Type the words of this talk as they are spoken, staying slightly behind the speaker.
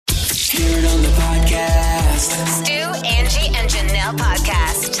Angie and Janelle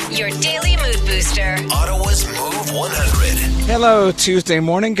podcast. Your daily mood booster. Ottawa's Move 100. Hello, Tuesday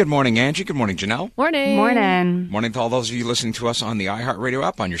morning. Good morning, Angie. Good morning, Janelle. Morning. Morning to all those of you listening to us on the iHeartRadio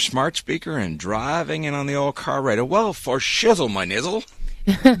app, on your smart speaker, and driving, and on the old car radio. Well, for shizzle, my nizzle.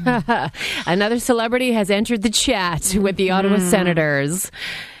 Another celebrity has entered the chat with the Ottawa Senators.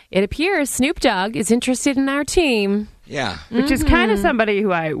 It appears Snoop Dogg is interested in our team. Yeah. Which is kind of somebody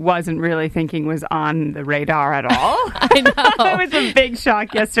who I wasn't really thinking was on the radar at all. I know. It was a big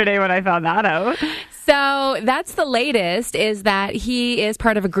shock yesterday when I found that out. So that's the latest, is that he is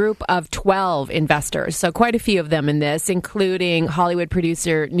part of a group of 12 investors. So quite a few of them in this, including Hollywood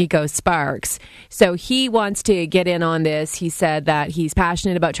producer Nico Sparks. So he wants to get in on this. He said that he's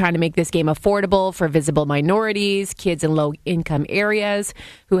passionate about trying to make this game affordable for visible minorities, kids in low-income areas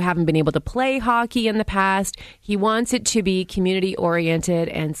who haven't been able to play hockey in the past. He wants it to be community-oriented,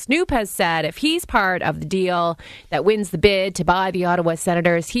 and Snoop has said if he's part of the deal that wins the bid to buy the Ottawa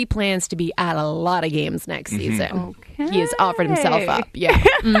Senators, he plans to be at a lot of games next season. Okay. He has offered himself up. Yeah.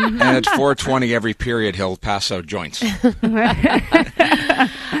 And at 4:20 every period, he'll pass out joints.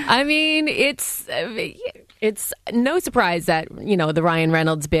 I mean, it's no surprise that, the Ryan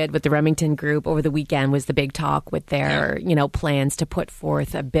Reynolds bid with the Remington Group over the weekend was the big talk with their, plans to put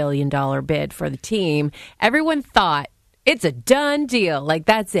forth $1 billion bid for the team. Everyone thought it's a done deal. Like,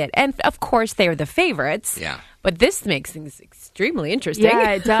 that's it. And of course, they're the favorites. Yeah. But this makes things extremely interesting.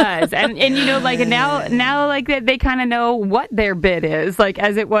 Yeah, it does. And now they kind of know what their bid is, like,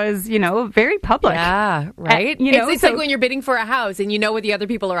 as it was, very public. Yeah, right? It's like when you're bidding for a house and you know what the other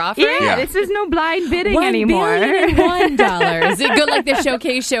people are offering. Yeah, this is no blind bidding anymore. $1 billion. Is it good like the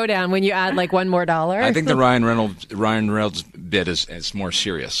Showcase Showdown when you add like one more dollar? I think the Ryan Reynolds bid is more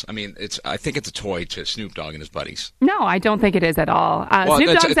serious. I mean, I think it's a toy to Snoop Dogg and his buddies. No, I don't think it is at all.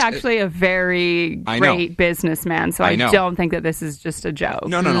 Snoop Dogg's actually a very great businessman, so I don't think that this is just a joke.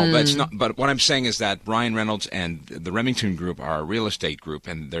 No, that's not. But what I'm saying is that Ryan Reynolds and the Remington Group are a real estate group,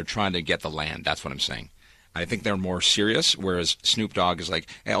 and they're trying to get the land. That's what I'm saying. I think they're more serious, whereas Snoop Dogg is like,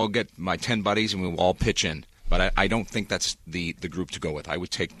 hey, I'll get my 10 buddies and we'll all pitch in. But I don't think that's the group to go with. I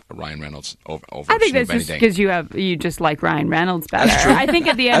would take Ryan Reynolds over I think Snoop that's just because you just like Ryan Reynolds better. That's true. I think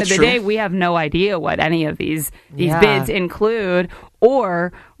at the end of the day, we have no idea what any of these bids include,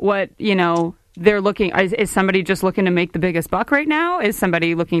 or what, they're looking. Is somebody just looking to make the biggest buck right now? Is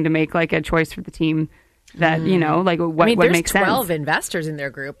somebody looking to make like a choice for the team that, what makes sense? There's 12 investors in their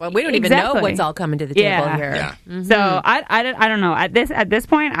group. Well, we don't even know what's all coming to the table here. Yeah. Mm-hmm. So I don't know. At this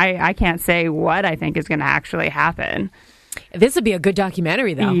point, I can't say what I think is going to actually happen. This would be a good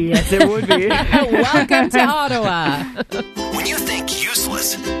documentary, though. Yes, it would be. Welcome to Ottawa. When you think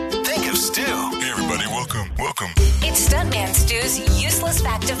useless, think of Stu. Hey, everybody, welcome. It's Stuntman Stu's useless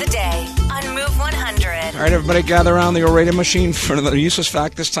fact of the day on Move 100. All right, everybody, gather around the radio machine for another useless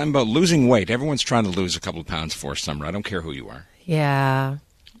fact, this time about losing weight. Everyone's trying to lose a couple of pounds for summer. I don't care who you are. Yeah.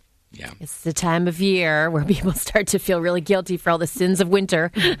 Yeah. It's the time of year where people start to feel really guilty for all the sins of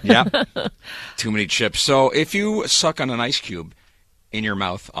winter. Yeah. Too many chips. So if you suck on an ice cube in your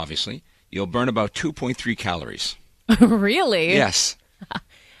mouth, obviously, you'll burn about 2.3 calories. Really? Yes.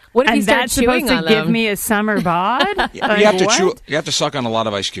 What if you And start that's chewing supposed on to them? give me a summer bod? You have to chew. You have to suck on a lot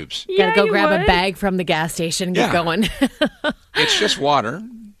of ice cubes. You gotta go you grab would. a bag from the gas station and get going. It's just water.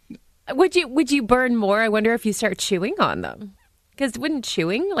 Would you burn more? I wonder if you start chewing on them. Because wouldn't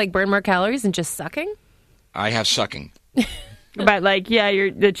chewing burn more calories than just sucking? I have sucking. But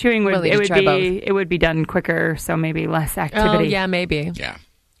the chewing would it would be done quicker, so maybe less activity. Oh yeah, maybe. Yeah.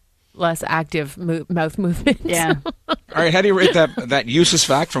 Less active mouth movement. Yeah. All right, how do you rate that useless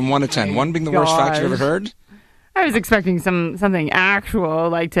fact from 1 to 10? 1 being the worst fact you've ever heard? I was expecting something actual,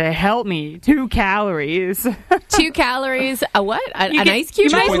 like to help me. 2 calories. 2 calories. A what? An ice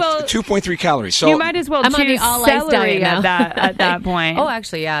cube? You might as well 2.3 calories. So you might as well I'm on the choose all ice celery diet now. at that point. Oh,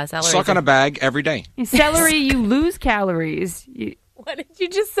 actually, yeah. Celery. suck on a bag every day. Celery, you lose calories. What did you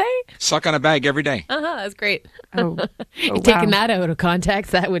just say? Suck on a bag every day. That's great. Wow. Taking that out of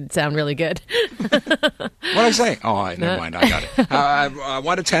context, that would sound really good. What did I say? Oh, never mind. I got it.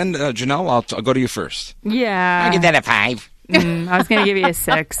 1 to 10, Janelle, I'll go to you first. Yeah. I give that a 5. I was going to give you a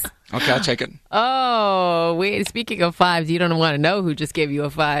 6. Okay, I'll take it. Oh, wait. Speaking of 5s, you don't want to know who just gave you a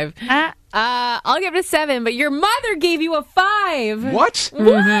 5. I'll give it a 7, but your mother gave you a 5. What?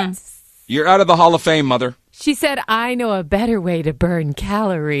 What? You're out of the Hall of Fame, Mother. She said, I know a better way to burn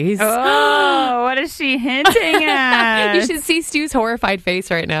calories. Oh, what is she hinting at? You should see Stu's horrified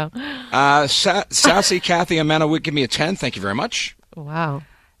face right now. Sassy Kathy Amanda would give me a 10. Thank you very much. Wow.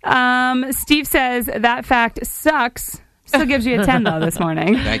 Steve says that fact sucks. Still gives you a 10 though this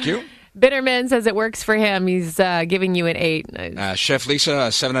morning. Thank you. Bitterman says it works for him. He's giving you an 8. Chef Lisa,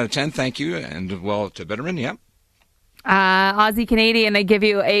 a 7 out of 10. Thank you. And, well, to Bitterman, yep. Aussie Canadian, they give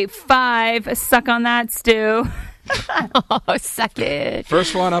you a 5. Suck on that, Stu. Oh, suck it.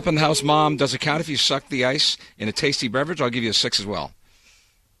 First one up in the house, Mom. Does it count if you suck the ice in a tasty beverage? I'll give you a 6 as well.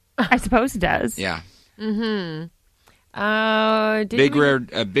 I suppose it does. Yeah. Mm-hmm. Big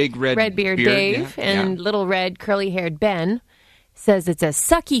red beard Dave and little red curly-haired Ben says it's a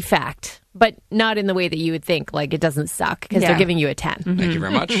sucky fact, but not in the way that you would think, like it doesn't suck, because they're giving you a 10. Mm-hmm. Thank you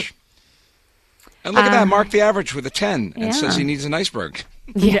very much. And look at that, Mark the average with a 10 and says he needs an iceberg.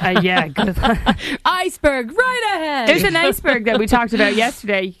 Yeah, good. Iceberg, right ahead. There's an iceberg that we talked about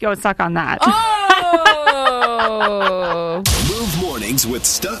yesterday. You go suck on that. Oh! Move mornings with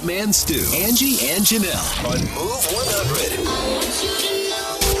Stuntman Stu, Angie, and Janelle on Move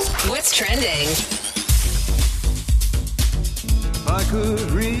 100. What's trending? If I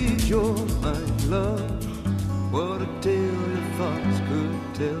could read your mind, love, what a tale your thoughts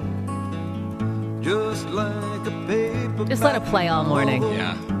could tell. Just like a paper. Just let it play all morning.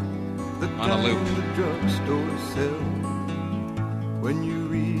 Yeah. On a loop.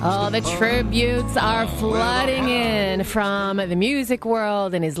 Oh, the tributes are flooding in from the music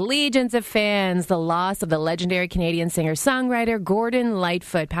world and his legions of fans. The loss of the legendary Canadian singer-songwriter Gordon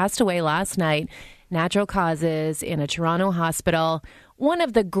Lightfoot passed away last night. Natural causes in a Toronto hospital. One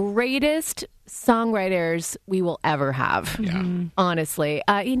of the greatest songwriters we will ever have, honestly.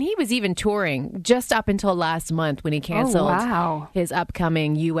 And he was even touring just up until last month when he canceled his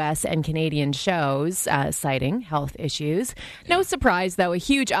upcoming U.S. and Canadian shows, citing health issues. No surprise, though, a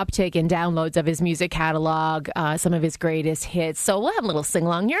huge uptick in downloads of his music catalog, some of his greatest hits. So we'll have a little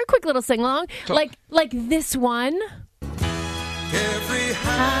sing-along here, a quick little sing-along, like this one. Every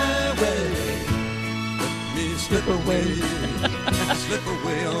highway, let me slip away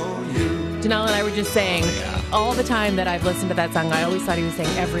on you. Janelle and I were just saying, all the time that I've listened to that song, I always thought he was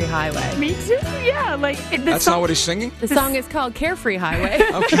saying Every Highway. Me too, yeah. That's not what he's singing? The song is called Carefree Highway.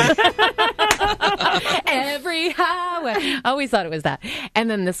 Okay. Every highway. I always thought it was that.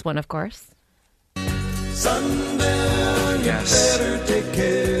 And then this one, of course. Sundown, you better take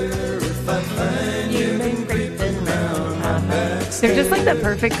care if I find you been creeping round my back. They're just like the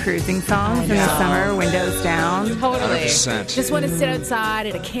perfect cruising songs in the summer, windows down. Totally. 100%. Just want to sit outside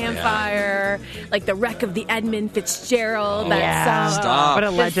at a campfire, like the wreck of the Edmund Fitzgerald. That song. Stop. What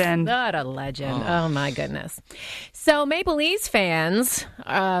a legend. What a legend. Oh, my goodness. So Maple Leafs fans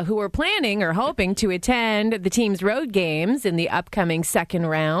who were planning or hoping to attend the team's road games in the upcoming second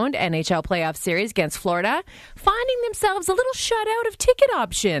round NHL playoff series against Florida, finding themselves a little shut out of ticket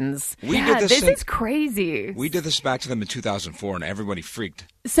options. This is crazy. We did this back to them in 2004, and everybody freaked.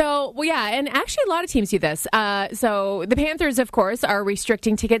 So, and actually a lot of teams do this. So the Panthers, of course, are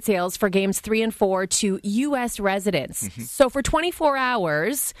restricting ticket sales for games 3 and 4 to U.S. residents. Mm-hmm. So for 24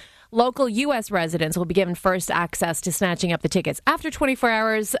 hours... local U.S. residents will be given first access to snatching up the tickets. After 24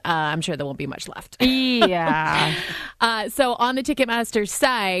 hours, I'm sure there won't be much left. Yeah. So on the Ticketmaster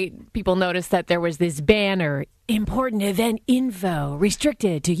site, people noticed that there was this banner, important event info,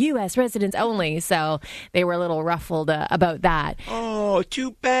 restricted to U.S. residents only. So they were a little ruffled about that. Oh,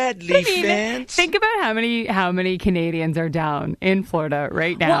 too bad, Leaf fans. Think about how many Canadians are down in Florida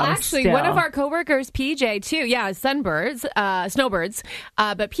right now. Well, actually, still. one of our coworkers, PJ, too. Yeah, snowbirds.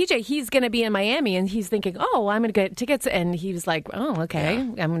 But PJ, he's going to be in Miami, and he's thinking, oh, I'm going to get tickets. And he was like, oh, okay,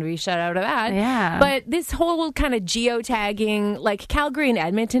 I'm going to be shut out of that. Yeah. But this whole kind of geotagging, like Calgary and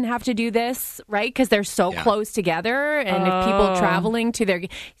Edmonton have to do this, right? Because they're so close together. And if people traveling to their...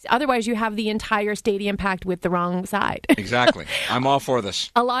 Otherwise, you have the entire stadium packed with the wrong side. Exactly. I'm all for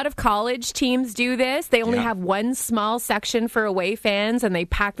this. A lot of college teams do this. They only have one small section for away fans, and they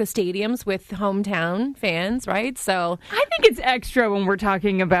pack the stadiums with hometown fans, right? So I think it's extra when we're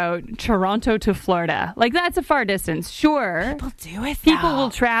talking about Toronto to Florida. Like, that's a far distance. Sure. People do it, People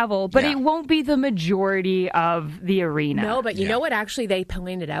will travel, but it won't be the majority of the arena. No, but you know what actually they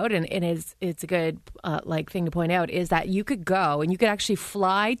pointed out, and it's a good thing to point out, is that you could go and you could actually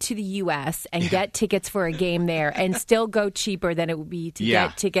fly to the U.S. and get tickets for a game there and still go cheaper than it would be to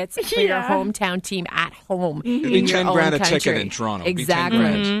get tickets for your hometown team at home. It'd be in your 10 own grand a country. ticket in Toronto.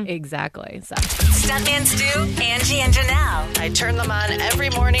 Exactly. Exactly. So. Stuntman Stu, Angie, and Janelle. I turn them on every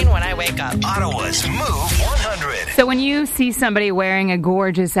morning when I wake up. Ottawa's Move 100. So when you see somebody wearing a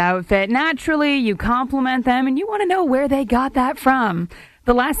gorgeous outfit, naturally you compliment them and you want to know where they got that from.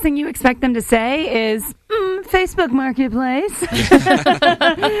 The last thing you expect them to say is, Facebook Marketplace.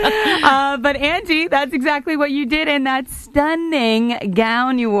 But Angie, that's exactly what you did in that stunning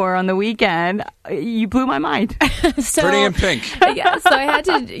gown you wore on the weekend. You blew my mind. So, Pretty in pink. Yeah, so I had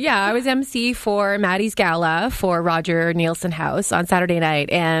to, I was MC for Maddie's gala for Roger Nielsen House on Saturday night.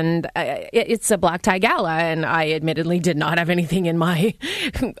 And it's a black tie gala. And I admittedly did not have anything in my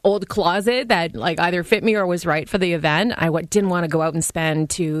old closet that like either fit me or was right for the event. I didn't want to go out and spend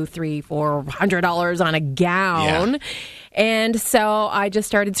 $200, $300, $400 on a gown. Yeah. And so I just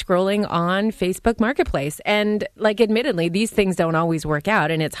started scrolling on Facebook Marketplace. And like, admittedly, these things don't always work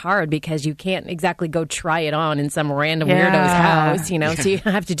out. And it's hard because you can't exactly go try it on in some random weirdo's house, so you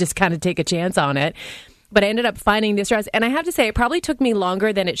have to just kind of take a chance on it. But I ended up finding this dress. And I have to say, it probably took me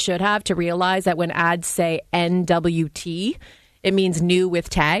longer than it should have to realize that when ads say NWT, it means new with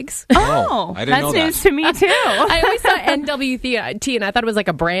tags. Oh, I didn't know that's news to me too. I always thought NWT and I thought it was like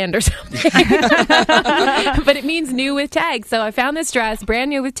a brand or something. But it means new with tags. So I found this dress, brand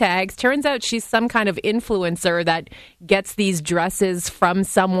new with tags. Turns out she's some kind of influencer that gets these dresses from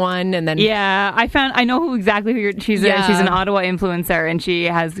someone and then I know exactly who she's an Ottawa influencer and she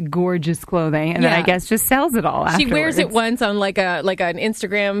has gorgeous clothing and then I guess just sells it all afterwards. She wears it once on like an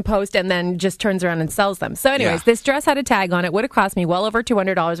Instagram post and then just turns around and sells them. So anyways, this dress had a tag on it. Would have cost me well over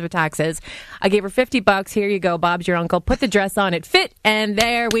 $200 with taxes. I gave her $50. Here you go, Bob's your uncle. Put the dress on, it fit, and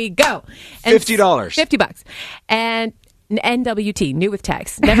there we go. And $50. $50. And NWT, new with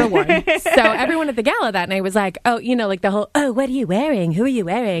tags, never worn. So everyone at the gala that night was like, like the whole, what are you wearing? Who are you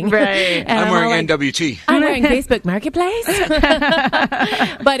wearing? Right. I'm wearing NWT. I'm wearing Facebook Marketplace.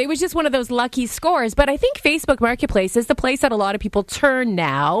 But it was just one of those lucky scores. But I think Facebook Marketplace is the place that a lot of people turn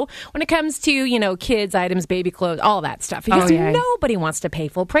now when it comes to, kids, items, baby clothes, all that stuff. Because nobody wants to pay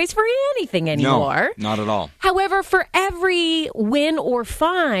full price for anything anymore. No, not at all. However, for every win or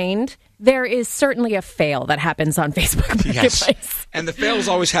find, there is certainly a fail that happens on Facebook Marketplace. Yes. And the fails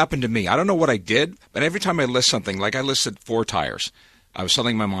always happen to me. I don't know what I did, but every time I list something, like I listed 4 tires. I was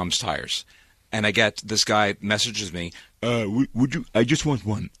selling my mom's tires. And I get this guy messages me, would you, I just want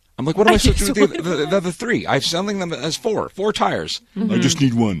one. I'm like, what am I supposed to do with the other 3? I'm selling them as 4 tires. Mm-hmm. I just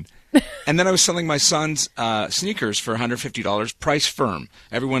need one. And then I was selling my son's sneakers for $150, price firm.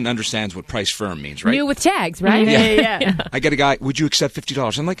 Everyone understands what price firm means, right? New with tags, right? Yeah. I get a guy, would you accept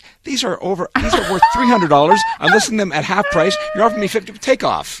 $50? I'm like, these are worth $300. I'm listing them at half price. You're offering me $50. Take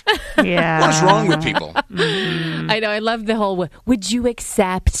off. Yeah. What is wrong with people? I know. I love the whole, would you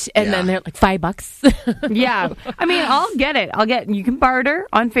accept? And then they're like, $5. Yeah. I mean, I'll get it. You can barter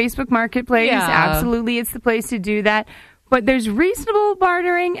on Facebook Marketplace. Yeah. Absolutely. It's the place to do that. But there's reasonable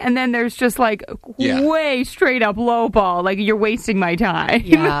bartering, and then there's just like way straight up low ball. Like, you're wasting my time.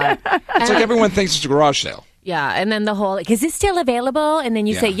 Yeah. It's like everyone thinks it's a garage sale. Yeah, and then the whole, like, is this still available? And then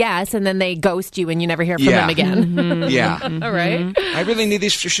you say yes, and then they ghost you and you never hear from them again. Mm-hmm. Yeah. All right. I really need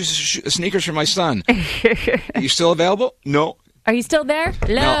these sneakers for my son. Are you still available? No. Are you still there?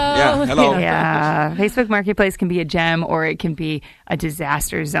 Hello. No. Yeah. Hello. Yeah. Facebook Marketplace can be a gem or it can be a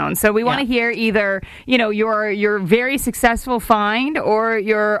disaster zone. So we want to hear either, your very successful find or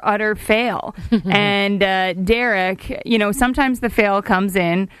your utter fail. And Derek, sometimes the fail comes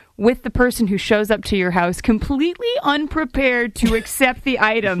in with the person who shows up to your house completely unprepared to accept the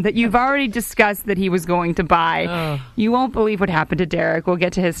item that you've already discussed that he was going to buy. You won't believe what happened to Derek. We'll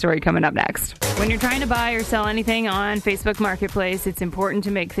get to his story coming up next. When you're trying to buy or sell anything on Facebook Marketplace, it's important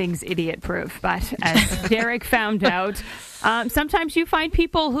to make things idiot-proof. But as Derek found out, sometimes you find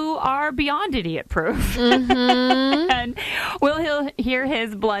people who are beyond idiot-proof. And he'll hear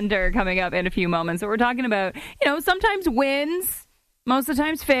his blunder coming up in a few moments. So we're talking about, sometimes wins, most of the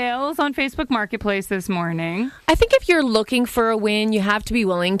times fails on Facebook Marketplace this morning. I think if you're looking for a win, you have to be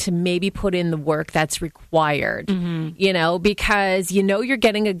willing to maybe put in the work that's required, because you're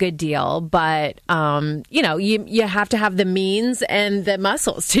getting a good deal, but, you have to have the means and the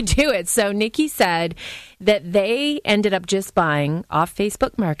muscles to do it. So Nikki said that they ended up just buying off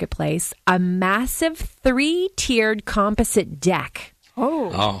Facebook Marketplace a massive 3-tiered composite deck.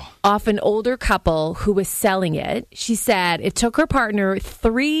 Off an older couple who was selling it. She said it took her partner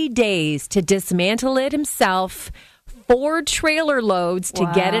 3 days to dismantle it himself, 4 trailer loads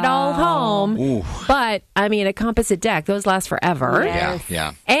to get it all home. Ooh. But, a composite deck, those last forever. Yes.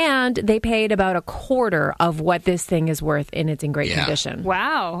 Yeah. And they paid about a quarter of what this thing is worth and it's in great condition.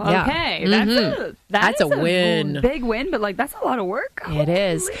 Wow. Yeah. Okay. That's a win. Big win, but that's a lot of work. It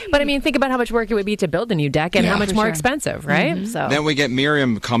is. But think about how much work it would be to build a new deck and how much more expensive, right? So then we get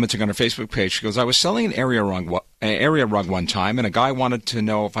Miriam commenting on her Facebook page. She goes, I was selling an area rug one time, and a guy wanted to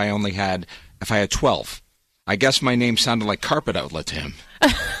know if I had 12. I guess my name sounded like carpet outlet to him.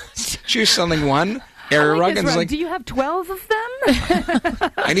 She was selling one. Aaron like this, Ruggins Rob. like, Do you have 12 of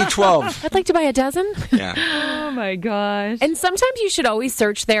them? I need 12. I'd like to buy a dozen. Yeah. Oh, my gosh. And sometimes you should always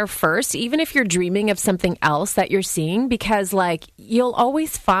search there first, even if you're dreaming of something else that you're seeing, because like you'll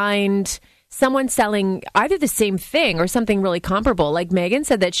always find someone selling either the same thing or something really comparable. Like Megan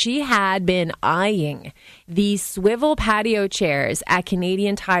said that she had been eyeing these swivel patio chairs at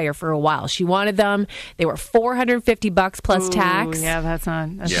Canadian Tire for a while. She wanted them. They were $450 plus tax. Yeah, that's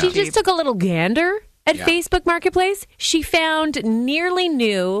not. That's She just took a little gander at Facebook Marketplace. She found nearly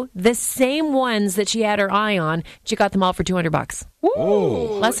new, the same ones that she had her eye on. She got them all for $200.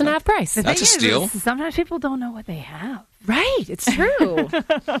 Oh, Less than half price. The that's a thing steal. is, sometimes people don't know what they have. Right, it's true.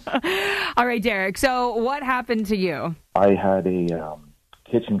 All right, Derek. So what happened to you? I had a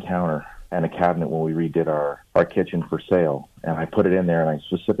kitchen counter and a cabinet when we redid our kitchen for sale, and I put it in there, and I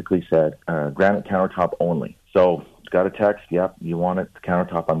specifically said granite countertop only. So got a text, yep, you want it, the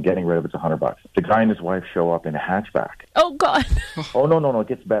countertop, I'm getting rid of it, it's $100. The guy and his wife show up in a hatchback. Oh, God. Oh, no, it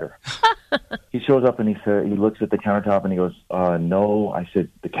gets better. He shows up and he looks at the countertop and he goes, no. I said,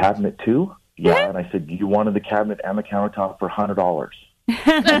 the cabinet too? Yeah, and I said, you wanted the cabinet and the countertop for $100.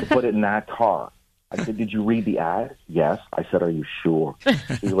 And to put it in that car. I said, did you read the ad? Yes. I said, are you sure?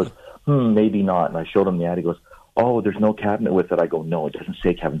 He goes, maybe not. And I showed him the ad. He goes, oh, there's no cabinet with it. I go, no, it doesn't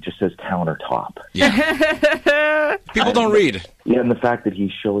say cabinet. It just says countertop. Yeah. People don't read. Yeah, and the fact that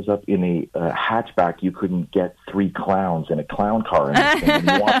he shows up in a hatchback, you couldn't get 3 clowns in a clown car in this thing, and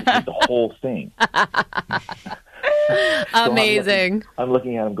you want to do the whole thing. Amazing. I'm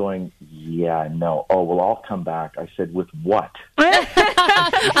looking at him going, yeah, no. Oh, well, I'll come back. I said, with what?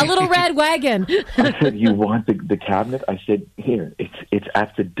 A little red wagon. I said, you want the cabinet? I said, here, it's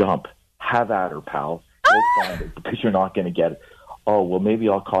at the dump. Have at her, pal. Go find it because you're not going to get it. Oh, well, maybe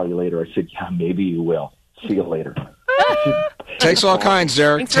I'll call you later. I said, yeah, maybe you will. See you later. Takes all kinds,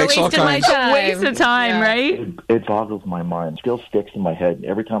 Derek. Takes all kinds. Waste of time, right? It boggles my mind. Still sticks in my head.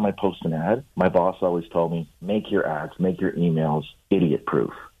 Every time I post an ad, my boss always told me, make your ads, make your emails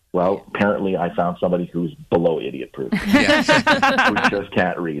idiot-proof. Well, apparently I found somebody who's below idiot-proof. Who just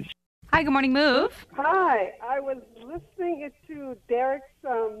can't read. Hi, good morning, Move. Hi, I was listening to Derek's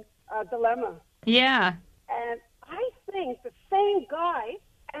dilemma, Yeah. and I think the same guy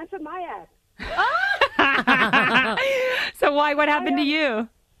answered my ad. So why? What happened to you?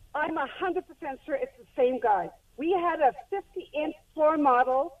 I'm 100% sure it's the same guy. We had a 50-inch floor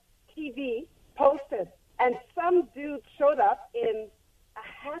model TV posted, and some dude showed up in a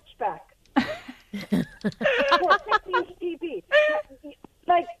hatchback for a 50-inch TV.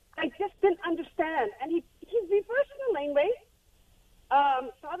 Like, I just didn't understand. And he reversed the laneway,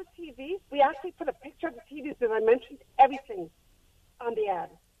 saw the TV. We actually put a picture of the TV because I mentioned everything on the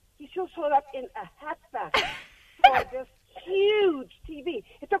ad. He still showed up in a hatchback for this huge TV.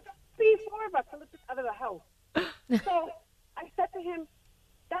 It took 3-4 of us to lift it out of the house. So I said to him,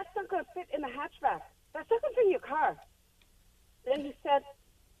 that's not going to fit in the hatchback. That's not going to fit in your car. Then he said,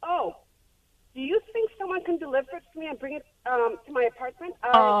 oh, do you think someone can deliver it to me and bring it to my apartment?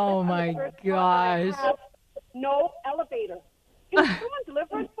 Oh, my gosh. I have no elevator. Can someone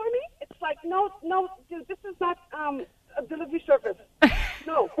deliver it for me? It's like, no, dude, this is not a delivery service.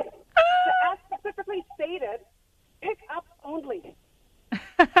 No. The ad specifically stated, pick up only.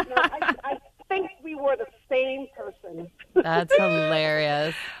 I think we were the same person. That's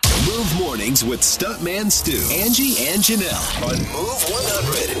hilarious. Move mornings with Stuntman Stu, Angie, and Janelle on Move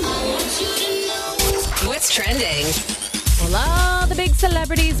 100. What's trending? Well, all the big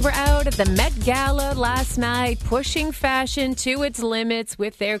celebrities were out at the Met Gala last night, pushing fashion to its limits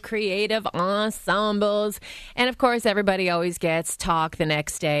with their creative ensembles. And of course, everybody always gets talk the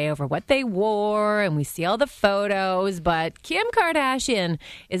next day over what they wore, and we see all the photos. But Kim Kardashian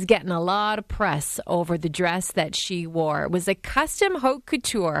is getting a lot of press over the dress that she wore. It was a custom haute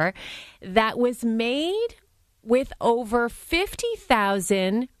couture that was made with over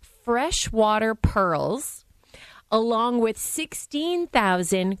 50,000 freshwater pearls, along with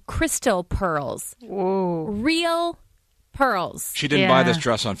 16,000 crystal pearls. Whoa. Real pearls. She didn't buy this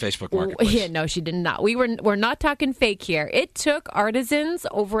dress on Facebook Marketplace. Yeah, no, she did not. We're not talking fake here. It took artisans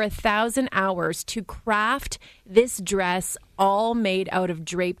over 1,000 hours to craft this dress, all made out of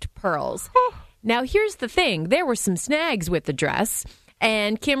draped pearls. Now, here's the thing. There were some snags with the dress,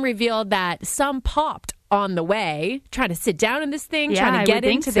 and Kim revealed that some popped on the way, trying to sit down in this thing, trying to get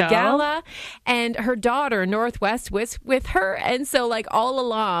into the gala. And her daughter, Northwest, was with her. And so, like, all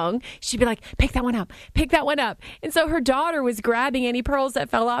along, she'd be like, pick that one up, pick that one up. And so her daughter was grabbing any pearls that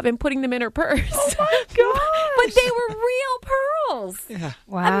fell off and putting them in her purse. Oh, my gosh. But they were real pearls. Yeah.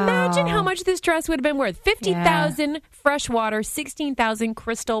 Wow. Imagine how much this dress would have been worth. 50,000 freshwater, 16,000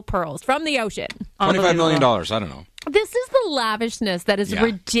 crystal pearls from the ocean. $25 million. I don't know. This is the lavishness that is Yeah.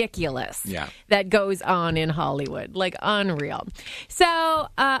 ridiculous Yeah. that goes on in Hollywood. Like, unreal. So,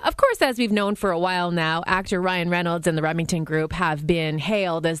 of course, as we've known for a while now, actor Ryan Reynolds and the Remington Group have been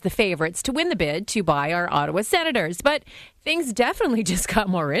hailed as the favorites to win the bid to buy our Ottawa Senators. But things definitely just got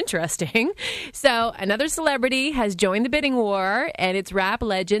more interesting. So, another celebrity has joined the bidding war, and it's rap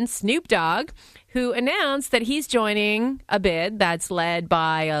legend Snoop Dogg, who announced that he's joining a bid that's led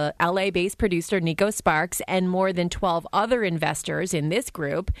by LA-based producer Nico Sparks and more than 12 other investors in this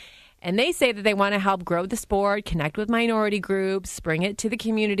group. And they say that they want to help grow the sport, connect with minority groups, bring it to the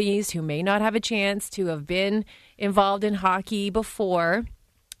communities who may not have a chance to have been involved in hockey before.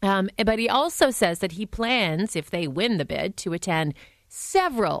 But he also says that he plans, if they win the bid, to attend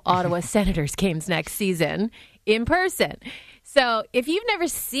several Ottawa Senators games next season in person. So if you've never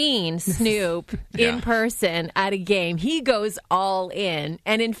seen Snoop in person at a game, he goes all in.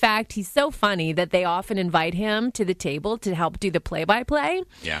 And in fact, he's so funny that they often invite him to the table to help do the play-by-play.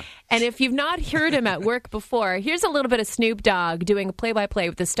 Yeah. And if you've not heard him at work before, here's a little bit of Snoop Dogg doing a play-by-play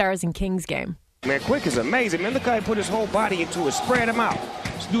with the Stars and Kings game. Man, Quick is amazing, man. Look how he put his whole body into it. Spread him out.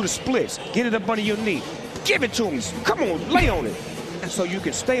 Let's do the splits. Get it up under your knee. Give it to him. Come on, lay on it. So you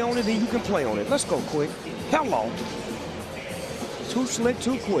can stay on it and you can play on it. Let's go, Quick. Hello. Too slick,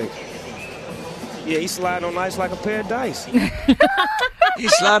 too quick. Yeah, he's sliding on ice like a pair of dice.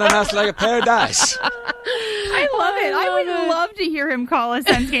 He's sliding on us like a pair of dice. I love it. I would love to hear him call a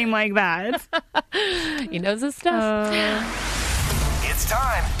Sens game like that. He knows his stuff. It's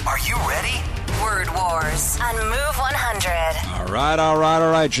time. Are you ready? Word Wars on Move 100. All right.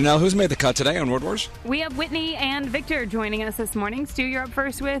 Janelle, who's made the cut today on Word Wars? We have Whitney and Victor joining us this morning. Stu, you're up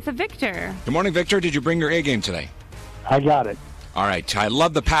first with Victor. Good morning, Victor. Did you bring your A game today? I got it. All right. I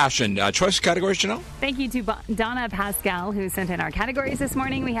love the passion. Choice categories, Janelle? Thank you to Donna Pascal, who sent in our categories this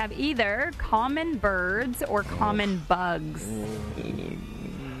morning. We have either common birds or common bugs.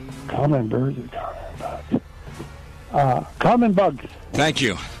 Common birds or common bugs? Common bugs. Thank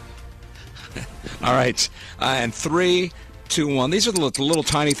you. All right. And 3, 2, 1. These are the little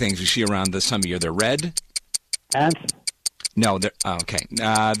tiny things you see around this time of year. They're red. Ants. No, they're okay.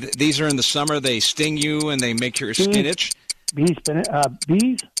 These are in the summer. They sting you and they make your skin itch. Bees?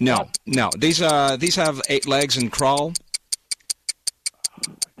 No. These have 8 legs and crawl.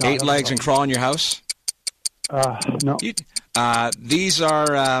 8 legs and crawl in your house. No. These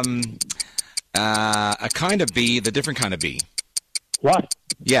are a kind of bee, the different kind of bee. What?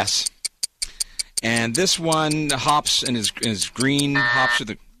 Yes. And this one hops and is green. Hops with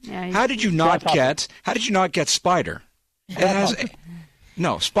the. Yeah, How did you not get spider? It has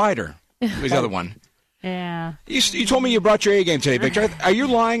spider. Was the other one. Yeah. You told me you brought your A game today, Victor. Are you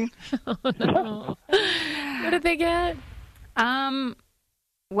lying? Oh, no. What did they get? Well,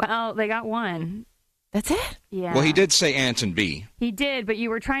 they got one. That's it? Yeah. Well, he did say ant and bee. He did, but you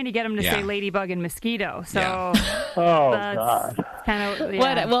were trying to get him to say ladybug and mosquito. So Oh, that's God. kind of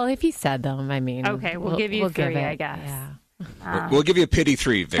Well, if he said them, I mean. Okay, we'll give you 3, I guess. Yeah. We'll give you a pity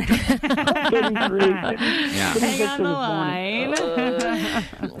 3, Victor. Hang on the line.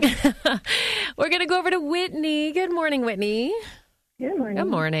 We're going to go over to Whitney. Good morning, Whitney. Good morning. Good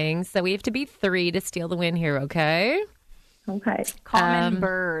morning. So we have to beat 3 to steal the win here, okay? Okay. Common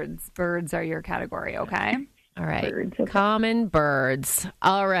birds. Birds are your category, okay? All right. Birds, okay. Common birds.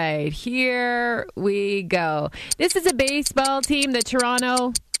 All right. Here we go. This is a baseball team, the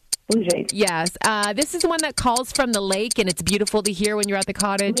Toronto Blue Jays. Yes. This is the one that calls from the lake, and it's beautiful to hear when you're at the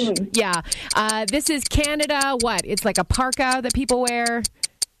cottage. Yeah. This is Canada. What? It's like a parka that people wear.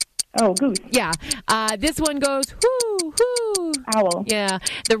 Oh, goose. Yeah. This one goes, whoo, whoo. Owl. Yeah.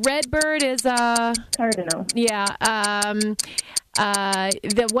 The red bird is Cardinal. Yeah.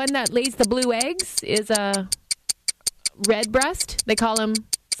 The one that lays the blue eggs is a redbreast. They call him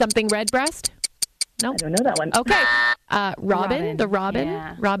something redbreast. No, I don't know that one. Okay. Robin. The robin.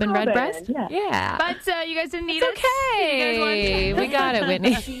 Yeah. Robin redbreast. Yeah. But you guys didn't need It's okay. You guys We got it,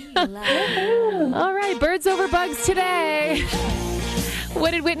 Whitney. All right. Birds over bugs today.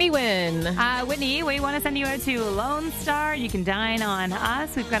 What did Whitney win? Whitney, we want to send you out to Lone Star. You can dine on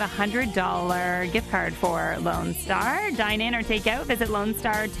us. We've got a $100 gift card for Lone Star. Dine in or take out. Visit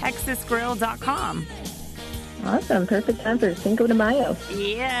LoneStarTexasGrill.com. Awesome. Perfect time for Cinco de Mayo.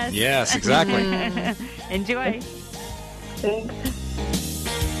 Yes. Yes, exactly. Enjoy. Thanks.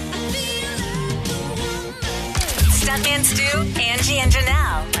 Stuntman Stu, Angie, and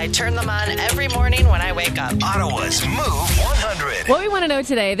Janelle. I turn them on every morning when I wake up. Ottawa's Move 100. Unlimited. What we want to know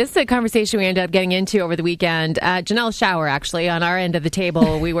today, this is a conversation we ended up getting into over the weekend at Janelle's shower, actually. On our end of the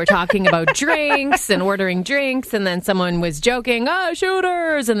table, we were talking about drinks and ordering drinks, and then someone was joking,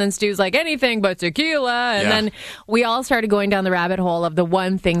 shooters, and then Stu's like, anything but tequila. And then we all started going down the rabbit hole of the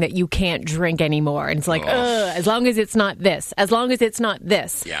one thing that you can't drink anymore. And it's like, as long as it's not this, as long as it's not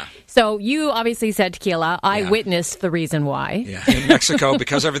this. Yeah. So you obviously said tequila. I witnessed the reason why. Yeah. In Mexico,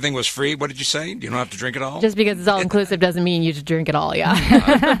 because everything was free, what did you say? You don't have to drink it all? Just because it's all-inclusive doesn't mean you should drink it all, yeah.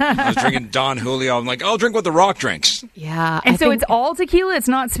 I was drinking Don Julio. I'm like, I'll drink what The Rock drinks. Yeah. And so it's all tequila? It's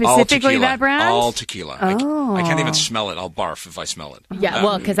not specifically that brand? All tequila. I can't even smell it. I'll barf if I smell it. Yeah,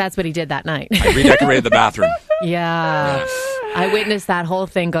 well, because that's what he did that night. I redecorated the bathroom. Yeah. I witnessed that whole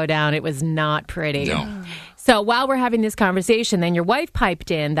thing go down. It was not pretty. No. So while we're having this conversation, then your wife piped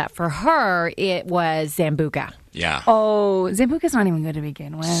in that for her, it was Zambuca. Yeah. Oh, Zambuca's not even good to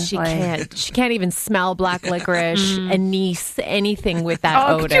begin with. She can't even smell black licorice, anise, anything with that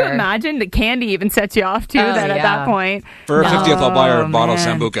odor. Could you imagine? The candy even sets you off, too, at that point. For her 50th, I'll buy her a bottle of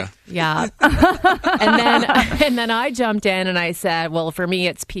Sambuca. Yeah. and then I jumped in and I said, well, for me,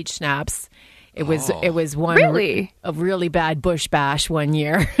 it's peach schnapps. It was one a really bad bush bash one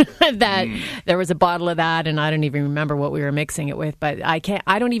year that there was a bottle of that, and I don't even remember what we were mixing it with. But I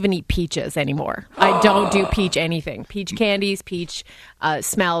don't even eat peaches anymore. I don't do peach anything. Peach candies, peach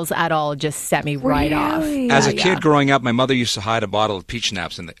smells at all just set me right off. As a kid growing up, my mother used to hide a bottle of peach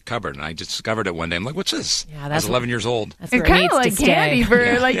schnapps in the cupboard, and I just discovered it one day. I'm like, what's this? Yeah, I was 11 years old. It's kind of like candy for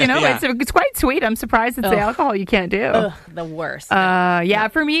it's quite sweet. I'm surprised it's the alcohol you can't do. Ugh, the worst.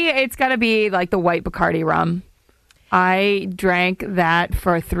 For me, it's got to be like the white Bacardi rum. I drank that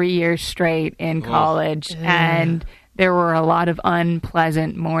for 3 years straight in college, and there were a lot of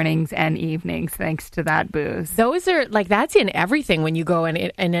unpleasant mornings and evenings thanks to that booze. Those are that's in everything when you go in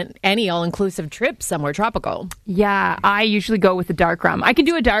any all-inclusive trip somewhere tropical. Yeah, I usually go with the dark rum. I can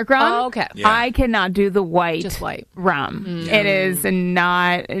do a dark rum. Oh, okay. Yeah. I cannot do the white, just white rum. It is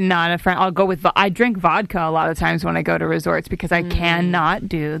not a friend. I'll go with. I drink vodka a lot of times when I go to resorts because I cannot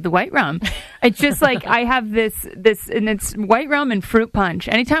do the white rum. It's just like I have this, and it's white rum and fruit punch.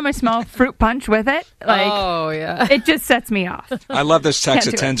 Anytime I smell fruit punch with it, it just sets me off. I love this text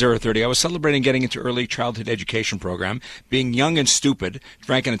at 10:30. I was celebrating getting into early childhood education program, being young and stupid,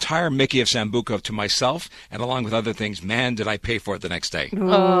 drank an entire Mickey of Sambuca to myself, and along with other things, man, did I pay for it the next day.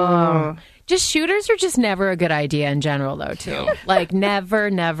 Oh. Just shooters are just never a good idea in general, though, too. No. Never.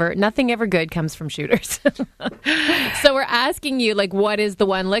 Nothing ever good comes from shooters. So we're asking you, what is the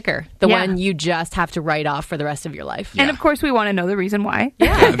one liquor? The one you just have to write off for the rest of your life. Yeah. And, of course, we want to know the reason why.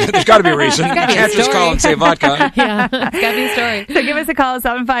 Yeah. There's got to be a reason. You can't just call and say vodka. Yeah, it's got to be a story. So give us a call,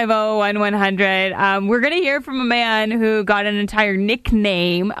 750-1100. We're going to hear from a man who got an entire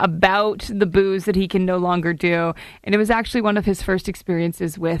nickname about the booze that he can no longer do. And it was actually one of his first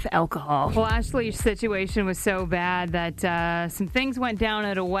experiences with alcohol. Well, Ashley's situation was so bad that some things went down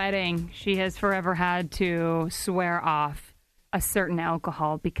at a wedding. She has forever had to swear off a certain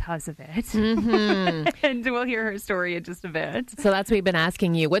alcohol because of it. Mm-hmm. And we'll hear her story in just a bit. So that's what we've been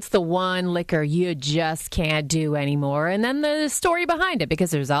asking you. What's the one liquor you just can't do anymore? And then the story behind it, because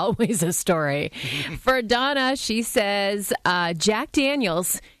there's always a story. For Donna, she says Jack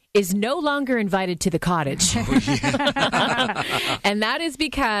Daniels is no longer invited to the cottage. And that is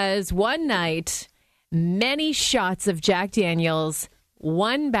because one night, many shots of Jack Daniels,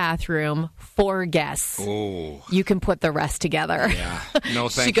 one bathroom, 4 guests. Oh. You can put the rest together. Yeah. No,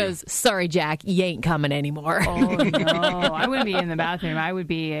 thank She goes, sorry, Jack, you ain't coming anymore. Oh, no. I wouldn't be in the bathroom. I would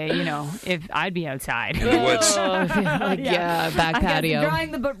be, if I'd be outside. In the woods. Back patio.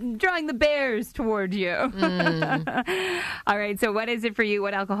 Drawing the bears toward you. All right, so what is it for you?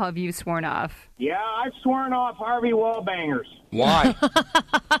 What alcohol have you sworn off? Yeah, I've sworn off Harvey Wallbangers. Why?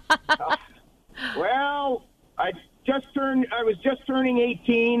 Well, I was just turning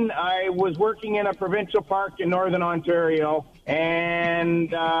 18. I was working in a provincial park in Northern Ontario,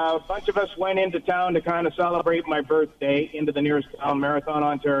 and a bunch of us went into town to kind of celebrate my birthday into the nearest town, Marathon,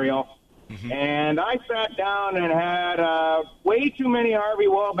 Ontario. Mm-hmm. And I sat down and had way too many Harvey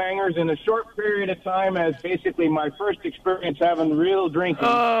Wallbangers in a short period of time as basically my first experience having real drinking.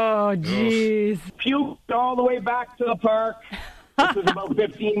 Oh, jeez. Puked all the way back to the park. This was about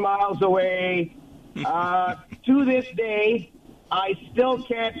 15 miles away. To this day, I still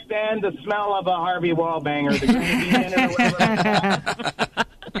can't stand the smell of a Harvey Wallbanger. The grenadine in it or whatever.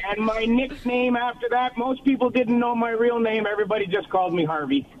 And my nickname after that, most people didn't know my real name. Everybody just called me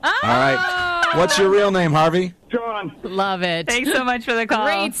Harvey. All right. What's your real name, Harvey? John. Love it. Thanks so much for the call.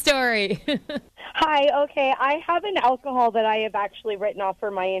 Great story. Hi, okay. I have an alcohol that I have actually written off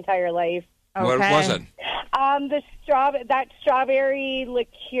for my entire life. Okay. What was it? that strawberry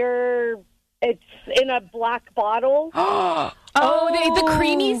liqueur. It's in a black bottle. The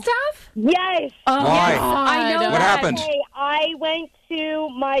creamy stuff? Yes. Why? Yes, I know. What happened? Okay, I went to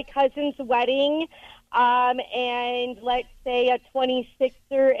my cousin's wedding, and let's say a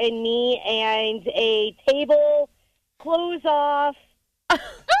 26er and me and a table, clothes off.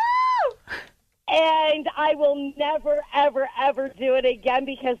 And I will never, ever, ever do it again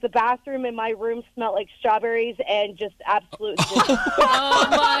because the bathroom in my room smelled like strawberries and just absolute. Oh,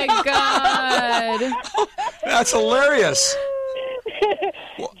 my God. That's hilarious.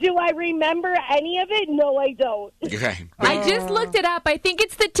 Do I remember any of it? No, I don't. Okay. I just looked it up. I think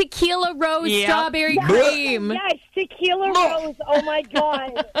it's the tequila rose strawberry cream. Yes, tequila rose. Oh, my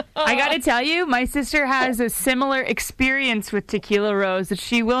God. I got to tell you, my sister has a similar experience with tequila rose that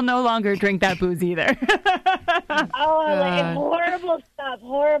she will no longer drink that booze either. Like horrible stuff.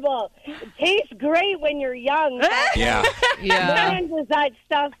 Horrible. It tastes great when you're young. But Yeah. man, does that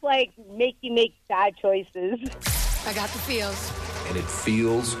stuff make you make bad choices? I got the feels. And it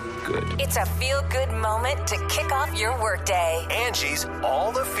feels good. It's a feel-good moment to kick off your workday. Angie's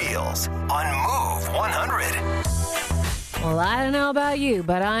All the Feels on Move 100. Well, I don't know about you,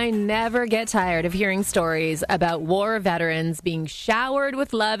 but I never get tired of hearing stories about war veterans being showered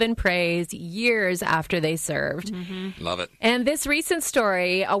with love and praise years after they served. Mm-hmm. Love it. And this recent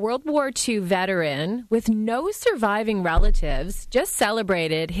story, a World War II veteran with no surviving relatives just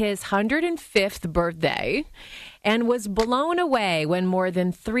celebrated his 105th birthday and was blown away when more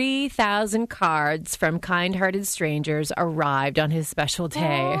than 3,000 cards from kind-hearted strangers arrived on his special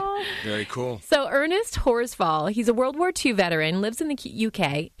day. Very cool. So Ernest Horsfall, he's a World War II veteran, lives in the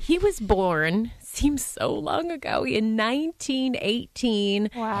UK. He was born, seems so long ago, in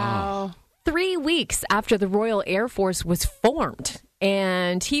 1918. Wow. 3 weeks after the Royal Air Force was formed.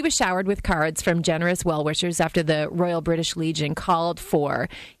 And he was showered with cards from generous well-wishers after the Royal British Legion called for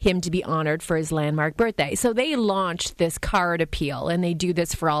him to be honored for his landmark birthday. So they launched this card appeal, and they do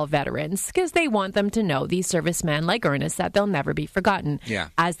this for all veterans because they want them to know, these servicemen like Ernest, that they'll never be forgotten,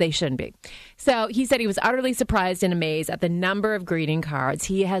 as they shouldn't be. So he said he was utterly surprised and amazed at the number of greeting cards.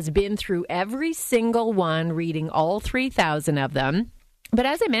 He has been through every single one, reading all 3,000 of them. But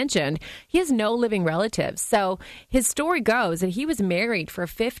as I mentioned, he has no living relatives. So his story goes that he was married for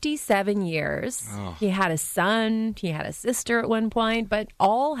 57 years. Oh. He had a son. He had a sister at one point, but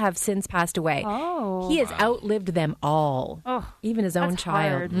all have since passed away. Oh. He has outlived them all, even his own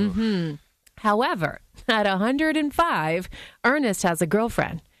child. Mm-hmm. However, at 105, Ernest has a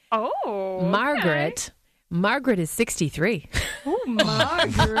girlfriend. Oh, Margaret. Margaret is 63. Oh,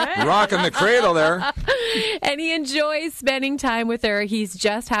 Margaret. Rocking the cradle there. And he enjoys spending time with her. He's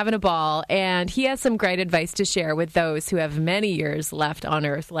just having a ball. And he has some great advice to share with those who have many years left on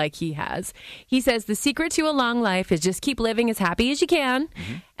earth like he has. He says the secret to a long life is just keep living as happy as you can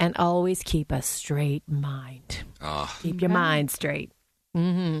and always keep a straight mind. Keep your mind straight.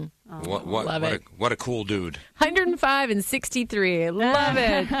 Mm-hmm. What a cool dude. 105 and 63. Love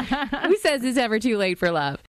it. Who says it's ever too late for love?